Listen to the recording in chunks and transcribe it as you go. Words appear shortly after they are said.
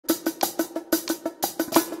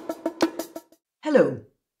Hello,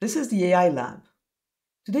 this is the AI Lab.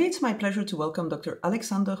 Today it's my pleasure to welcome Dr.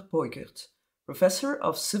 Alexander Peukert, Professor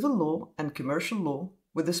of Civil Law and Commercial Law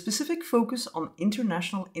with a specific focus on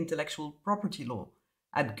international intellectual property law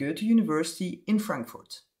at Goethe University in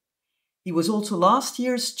Frankfurt. He was also last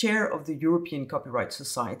year's chair of the European Copyright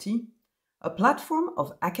Society, a platform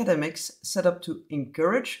of academics set up to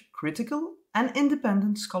encourage critical and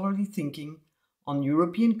independent scholarly thinking on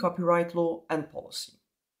European copyright law and policy.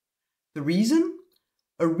 The reason?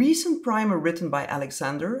 A recent primer written by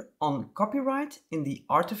Alexander on copyright in the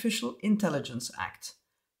Artificial Intelligence Act,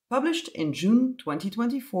 published in June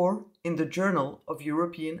 2024 in the Journal of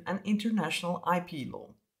European and International IP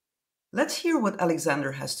Law. Let's hear what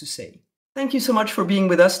Alexander has to say. Thank you so much for being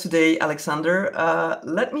with us today, Alexander.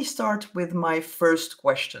 Let me start with my first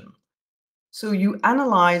question. So you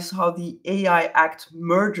analyze how the AI Act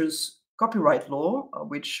merges copyright law,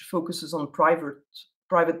 which focuses on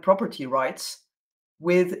private property rights,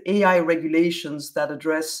 with AI regulations that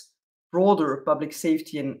address broader public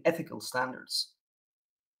safety and ethical standards.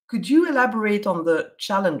 Could you elaborate on the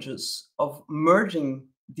challenges of merging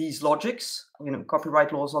these logics,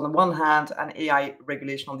 copyright laws on the one hand and AI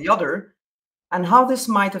regulation on the other, and how this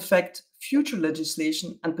might affect future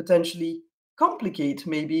legislation and potentially complicate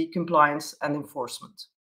maybe compliance and enforcement?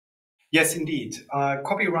 Yes, indeed.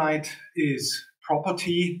 Copyright is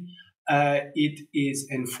property. It is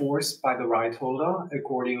enforced by the right holder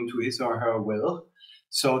according to his or her will.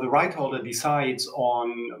 So the right holder decides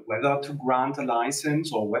on whether to grant a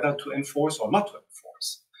license or whether to enforce or not to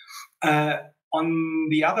enforce. On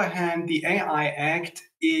the other hand, the AI Act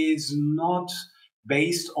is not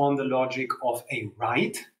based on the logic of a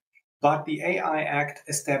right, but the AI Act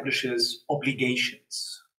establishes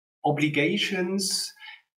obligations. Obligations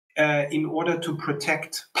in order to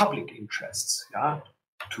protect public interests,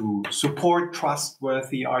 to support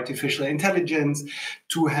trustworthy artificial intelligence,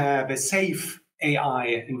 to have a safe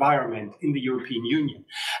AI environment in the European Union.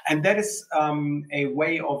 And that is a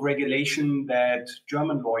way of regulation that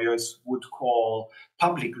German lawyers would call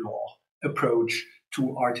public law approach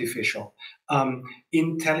to artificial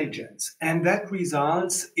intelligence. And that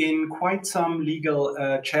results in quite some legal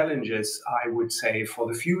challenges, I would say, for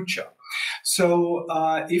the future. So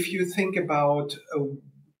if you think about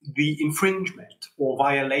the infringement or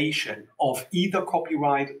violation of either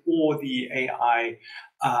copyright or the AI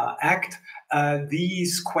Act,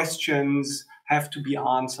 these questions have to be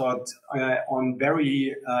answered on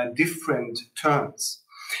very different terms.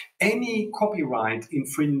 Any copyright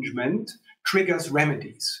infringement triggers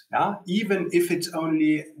remedies, even if it's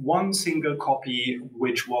only one single copy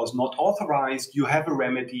which was not authorized. You have a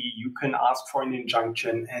remedy, you can ask for an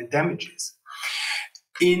injunction and damages.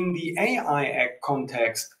 In the AI Act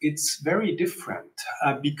context, it's very different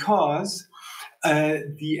because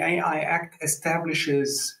the AI Act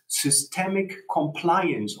establishes systemic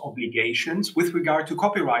compliance obligations with regard to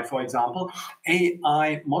copyright. For example,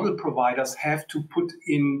 AI model providers have to put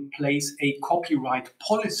in place a copyright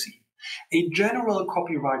policy, a general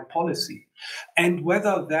copyright policy. And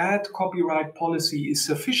whether that copyright policy is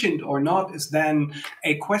sufficient or not is then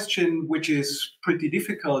a question which is pretty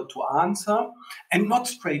difficult to answer and not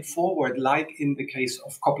straightforward, like in the case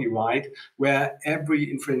of copyright, where every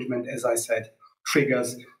infringement, as I said,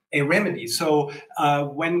 triggers a remedy. So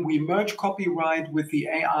when we merge copyright with the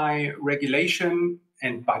AI regulation,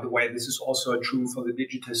 and by the way, this is also true for the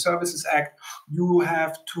Digital Services Act, you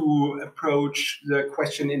have to approach the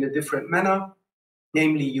question in a different manner.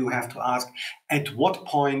 Namely, you have to ask, at what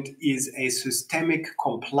point is a systemic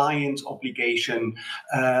compliance obligation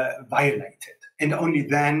violated? And only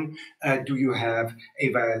then do you have a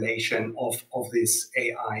violation of this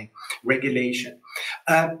AI regulation.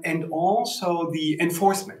 And also the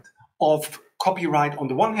enforcement of copyright on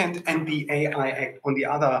the one hand and the AI Act on the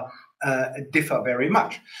other differ very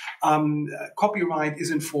much. Copyright is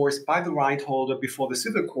enforced by the right holder before the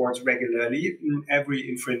civil courts regularly. Every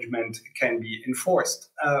infringement can be enforced,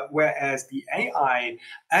 whereas the AI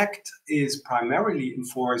Act is primarily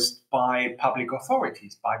enforced by public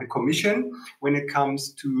authorities, by the Commission when it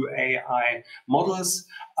comes to AI models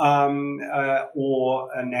or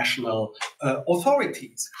national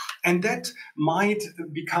authorities. And that might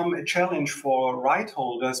become a challenge for right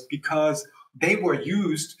holders because they were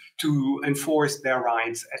used to enforce their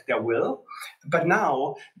rights at their will, but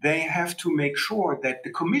now they have to make sure that the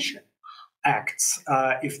Commission acts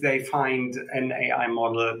if they find an AI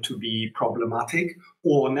model to be problematic,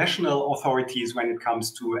 or national authorities when it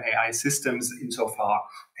comes to AI systems insofar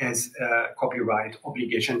as copyright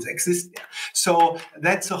obligations exist. So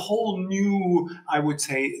that's a whole new, I would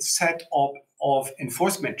say, set of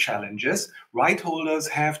enforcement challenges. Right holders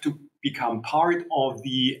have to become part of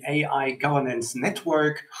the AI governance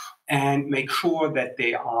network and make sure that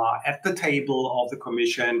they are at the table of the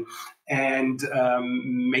Commission and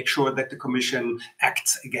make sure that the Commission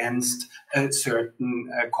acts against certain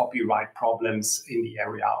copyright problems in the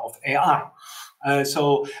area of AI.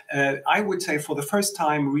 So I would say for the first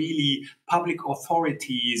time, really, public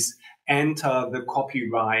authorities enter the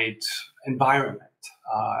copyright environment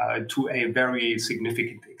to a very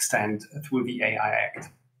significant extent through the AI Act.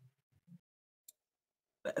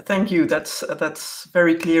 Thank you. That's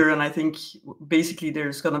very clear, and I think basically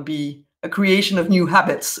there's going to be a creation of new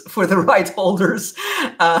habits for the right holders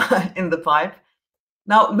in the pipe.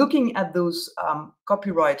 Now, looking at those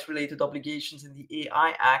copyright-related obligations in the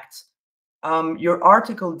AI Act, your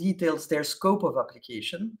article details their scope of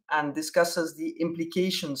application and discusses the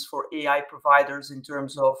implications for AI providers in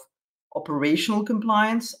terms of operational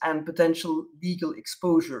compliance and potential legal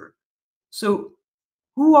exposure. So,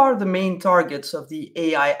 who are the main targets of the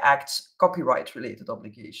AI Act's copyright-related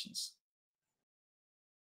obligations?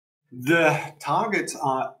 The targets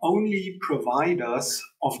are only providers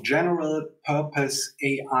of general purpose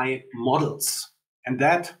AI models. And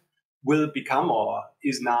that will become, or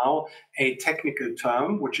is now, a technical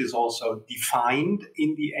term which is also defined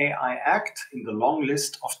in the AI Act in the long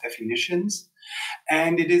list of definitions.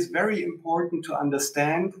 And it is very important to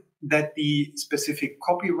understand that the specific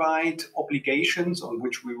copyright obligations, on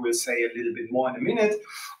which we will say a little bit more in a minute,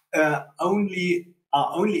 are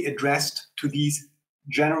only addressed to these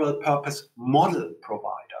general purpose model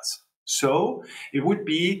providers. So it would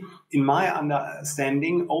be, in my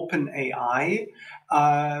understanding, OpenAI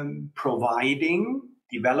providing,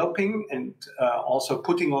 developing, and also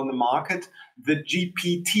putting on the market the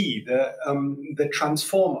GPT, the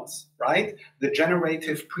transformers, right? The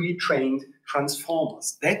generative pre-trained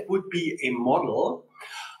transformers. That would be a model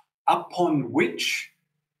upon which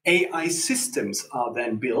AI systems are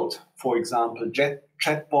then built, for example,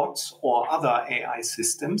 chatbots or other AI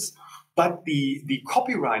systems, but the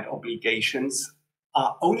copyright obligations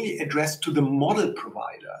are only addressed to the model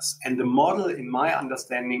providers. And the model, in my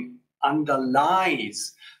understanding,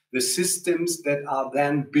 underlies the systems that are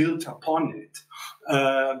then built upon it.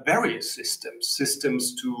 Various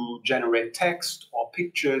systems to generate text or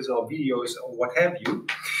pictures or videos or what have you.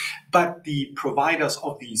 But the providers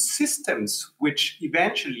of these systems, which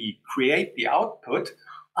eventually create the output,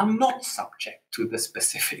 are not subject to the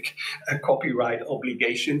specific copyright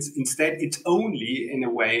obligations. Instead, it's only, in a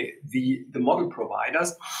way, the model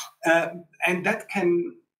providers. And that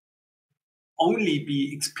can only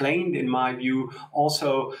be explained, in my view,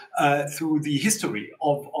 also through the history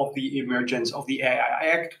of the emergence of the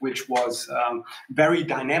AI Act, which was very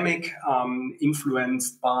dynamic,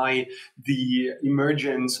 influenced by the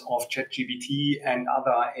emergence of ChatGPT and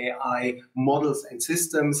other AI models and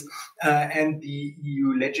systems. And the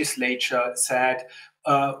EU legislature said,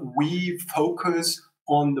 we focus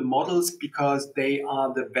on the models because they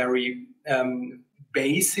are the very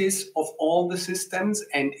basis of all the systems,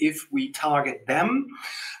 and if we target them,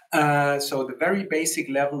 so the very basic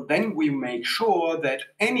level, then we make sure that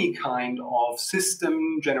any kind of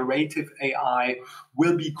system generative AI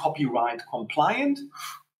will be copyright compliant.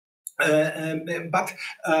 But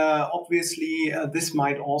obviously, this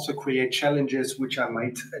might also create challenges, which I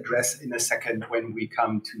might address in a second when we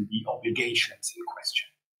come to the obligations in question.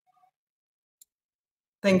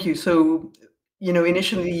 Thank you. So,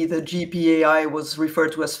 initially the GPAI was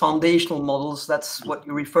referred to as foundational models. That's what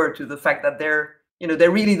you refer to, the fact that they're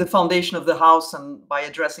really the foundation of the house, and by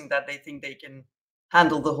addressing that, they think they can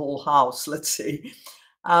handle the whole house, let's say.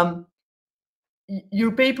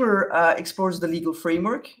 Your paper explores the legal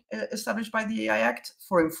framework established by the AI Act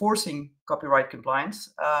for enforcing copyright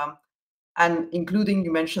compliance, and including,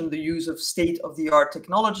 you mentioned, the use of state-of-the-art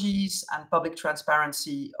technologies and public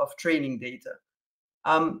transparency of training data.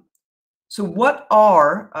 So what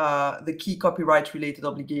are the key copyright-related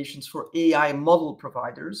obligations for AI model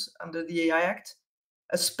providers under the AI Act,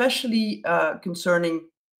 especially concerning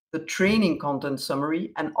the training content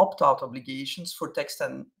summary and opt-out obligations for text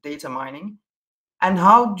and data mining? And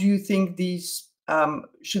how do you think these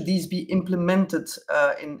should these be implemented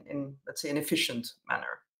in, let's say, an efficient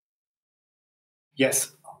manner?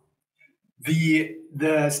 Yes. The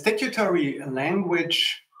statutory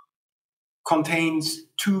language contains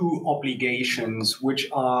two obligations which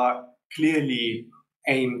are clearly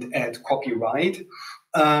aimed at copyright.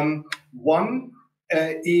 One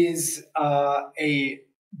is a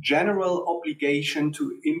general obligation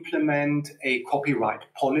to implement a copyright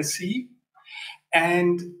policy,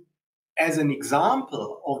 and as an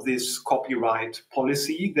example of this copyright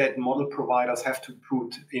policy that model providers have to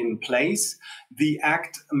put in place, the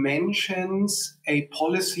Act mentions a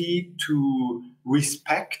policy to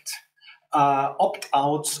respect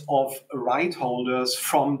opt-outs of right holders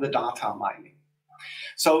from the data mining.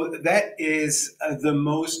 So that is the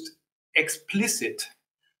most explicit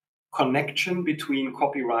connection between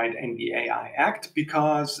copyright and the AI Act,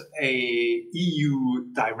 because a EU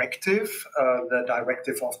directive, the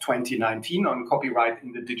directive of 2019 on copyright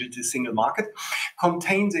in the digital single market,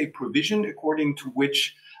 contains a provision according to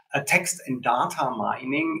which text and data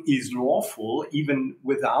mining is lawful even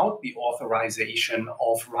without the authorization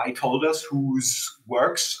of right holders whose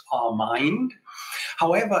works are mined.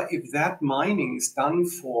 However, if that mining is done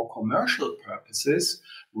for commercial purposes,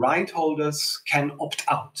 right holders can opt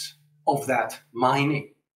out of that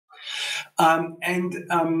mining.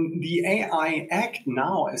 The AI Act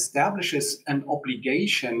now establishes an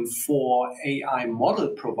obligation for AI model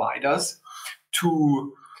providers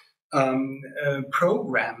to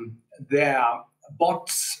program their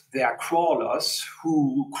bots, their crawlers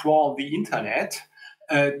who crawl the internet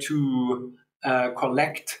to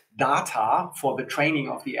collect data for the training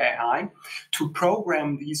of the AI, to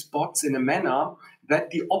program these bots in a manner that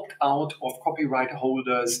the opt-out of copyright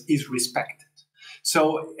holders is respected.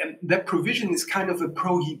 So that provision is kind of a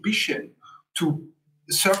prohibition to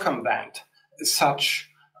circumvent such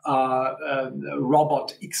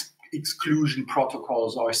robot exclusion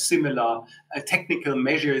protocols or similar technical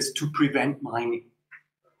measures to prevent mining.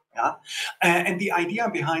 Yeah? And the idea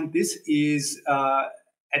behind this is,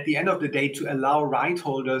 at the end of the day, to allow right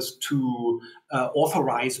holders to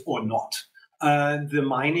authorize or not the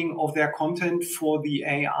mining of their content for the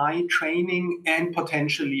AI training, and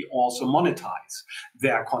potentially also monetize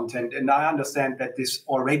their content. And I understand that this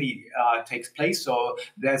already takes place. So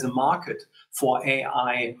there's a market for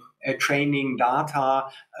AI training data,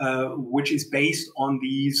 which is based on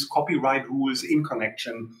these copyright rules in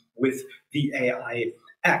connection with the AI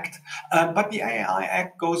Act. But the AI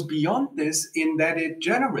Act goes beyond this in that it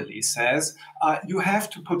generally says you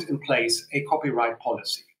have to put in place a copyright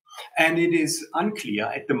policy. And it is unclear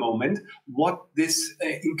at the moment what this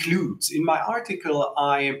includes. In my article,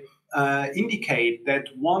 I indicate that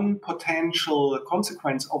one potential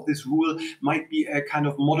consequence of this rule might be a kind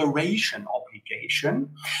of moderation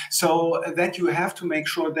obligation, so that you have to make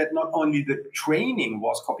sure that not only the training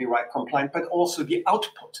was copyright compliant, but also the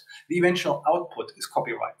output, the eventual output, is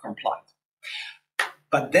copyright compliant.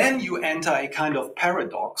 But then you enter a kind of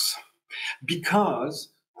paradox, because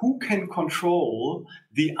who can control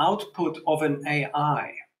the output of an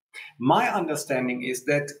AI? My understanding is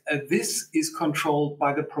that this is controlled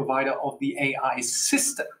by the provider of the AI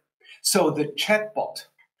system. So the chatbot,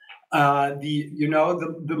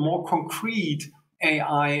 the more concrete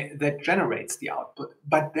AI that generates the output.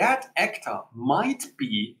 But that actor might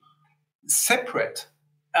be separate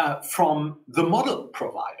from the model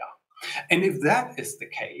provider. And if that is the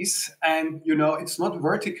case, and it's not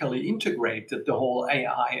vertically integrated, the whole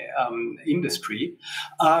AI industry,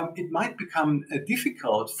 it might become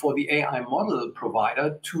difficult for the AI model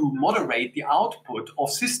provider to moderate the output of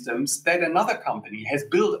systems that another company has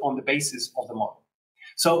built on the basis of the model.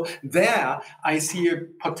 So there I see a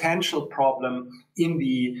potential problem in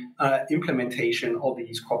the implementation of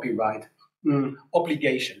these copyright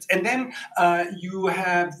obligations. And then you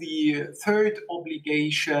have the third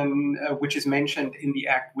obligation, which is mentioned in the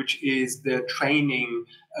Act, which is the training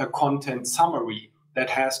content summary that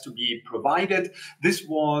has to be provided. This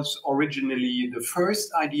was originally the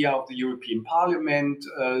first idea of the European Parliament,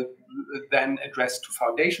 then addressed to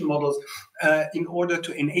foundation models, in order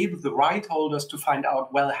to enable the right holders to find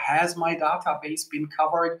out, well, has my database been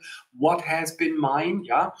covered? What has been mined?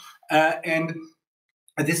 Yeah, and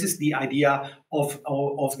this is the idea of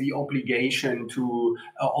the obligation to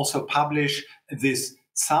also publish this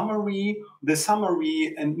summary. The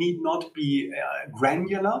summary need not be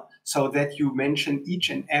granular, so that you mention each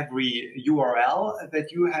and every URL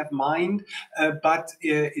that you have mined, but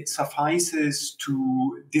it suffices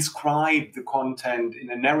to describe the content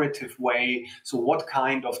in a narrative way. So what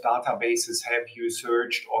kind of databases have you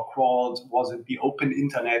searched or crawled? Was it the open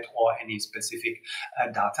internet or any specific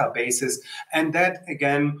databases? And that,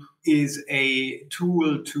 again, is a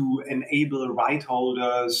tool to enable right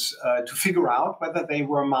holders to figure out whether they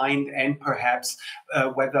were mined, and perhaps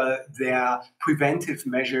whether their preventive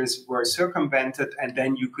measures were circumvented, and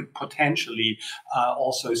then you could potentially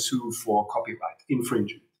also sue for copyright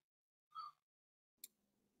infringement.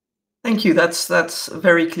 Thank you. That's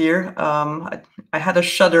very clear. I had a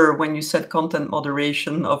shudder when you said content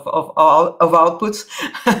moderation of outputs.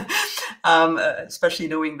 especially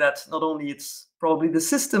knowing that not only it's probably the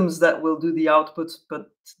systems that will do the output,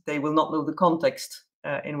 but they will not know the context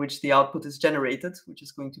in which the output is generated, which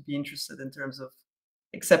is going to be interested in terms of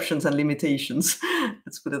exceptions and limitations.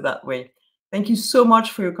 Let's put it that way. Thank you so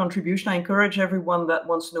much for your contribution. I encourage everyone that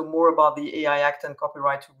wants to know more about the AI Act and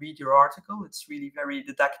copyright to read your article. It's really very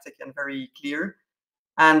didactic and very clear.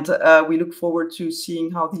 And we look forward to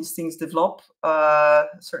seeing how these things develop.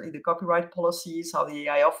 Certainly the copyright policies, how the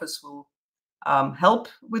AI office will help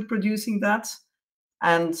with producing that.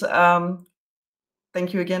 And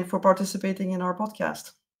thank you again for participating in our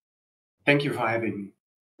podcast. Thank you for having me.